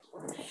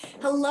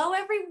Hello,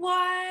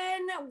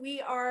 everyone.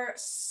 We are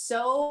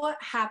so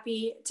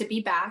happy to be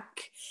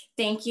back.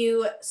 Thank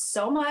you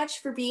so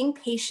much for being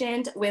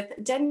patient with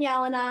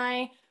Danielle and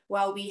I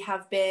while we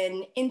have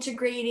been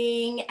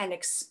integrating and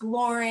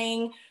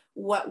exploring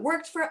what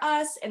worked for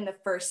us in the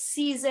first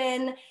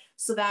season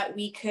so that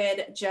we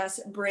could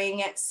just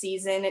bring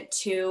season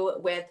 2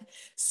 with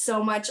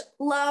so much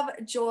love,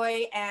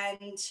 joy,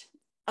 and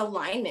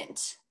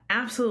alignment.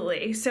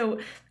 Absolutely. So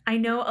I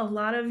know a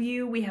lot of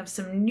you, we have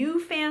some new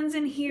fans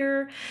in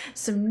here,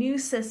 some new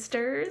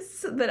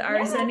sisters that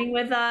are sending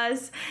with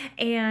us,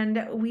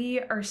 and we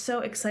are so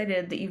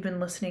excited that you've been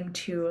listening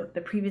to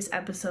the previous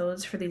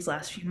episodes for these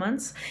last few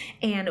months,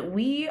 and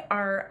we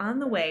are on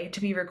the way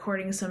to be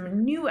recording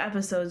some new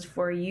episodes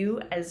for you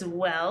as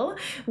well.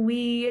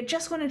 We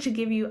just wanted to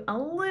give you a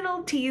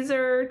little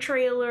teaser,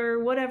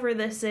 trailer, whatever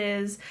this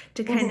is,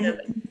 to kind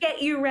of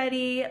get you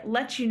ready,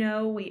 let you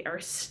know we are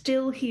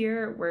still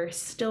here, we're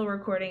still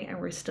recording, and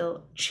we're still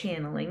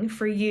channeling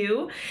for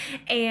you.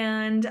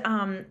 And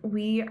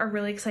we are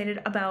really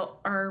excited about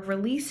our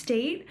release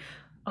date.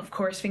 Of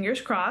course,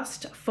 fingers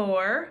crossed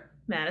for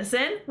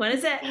Madison. When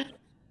is it?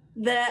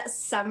 The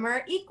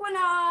summer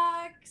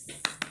equinox.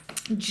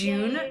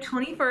 June Yay.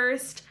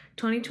 21st.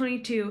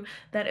 2022.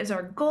 That is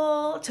our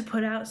goal, to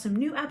put out some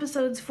new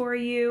episodes for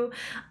you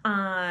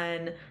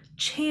on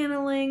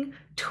channeling,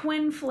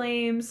 twin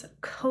flames,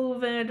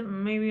 COVID,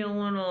 maybe a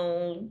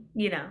little,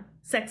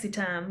 sexy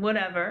time,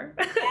 whatever.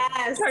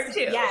 Yes. Part 2.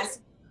 Yes.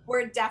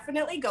 We're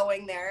definitely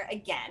going there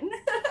again.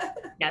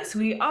 Yes,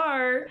 we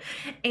are.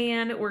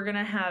 And we're going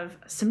to have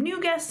some new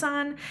guests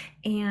on,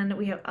 and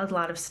we have a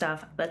lot of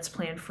stuff that's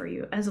planned for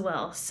you as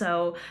well.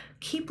 So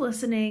keep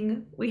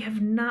listening. We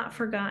have not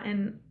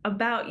forgotten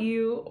about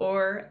you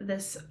or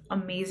this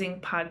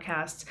amazing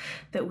podcast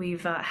that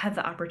we've had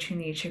the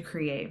opportunity to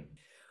create.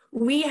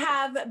 We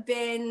have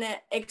been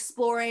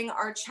exploring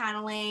our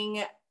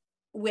channeling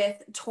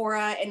with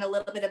Torah in a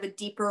little bit of a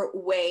deeper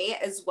way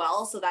as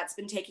well. So that's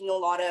been taking a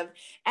lot of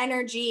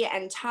energy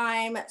and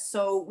time.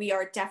 So we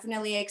are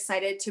definitely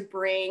excited to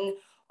bring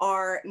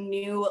our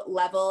new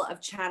level of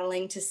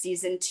channeling to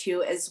season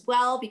 2 as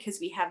well,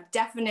 because we have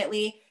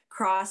definitely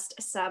crossed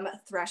some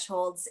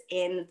thresholds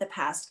in the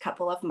past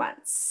couple of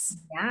months.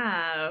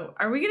 Yeah.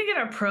 Are we going to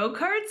get our pro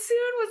card soon?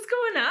 What's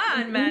going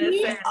on, Madison?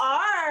 We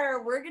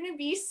are. We're going to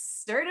be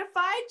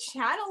certified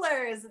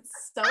channelers.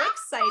 It's so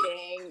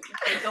exciting.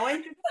 We're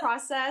going through the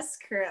process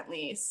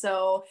currently.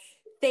 So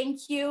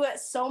thank you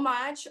so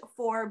much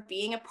for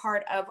being a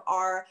part of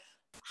our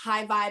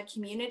high vibe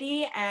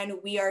community. And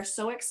we are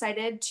so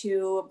excited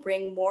to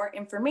bring more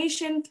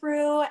information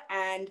through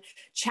and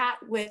chat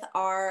with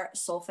our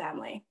soul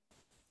family.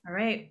 All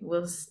right.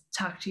 We'll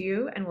talk to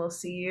you, and we'll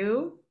see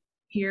you,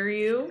 hear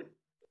you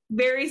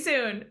very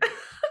soon.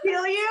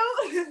 Feel you?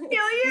 Feel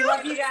you? We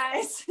love you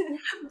guys.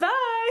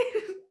 Bye.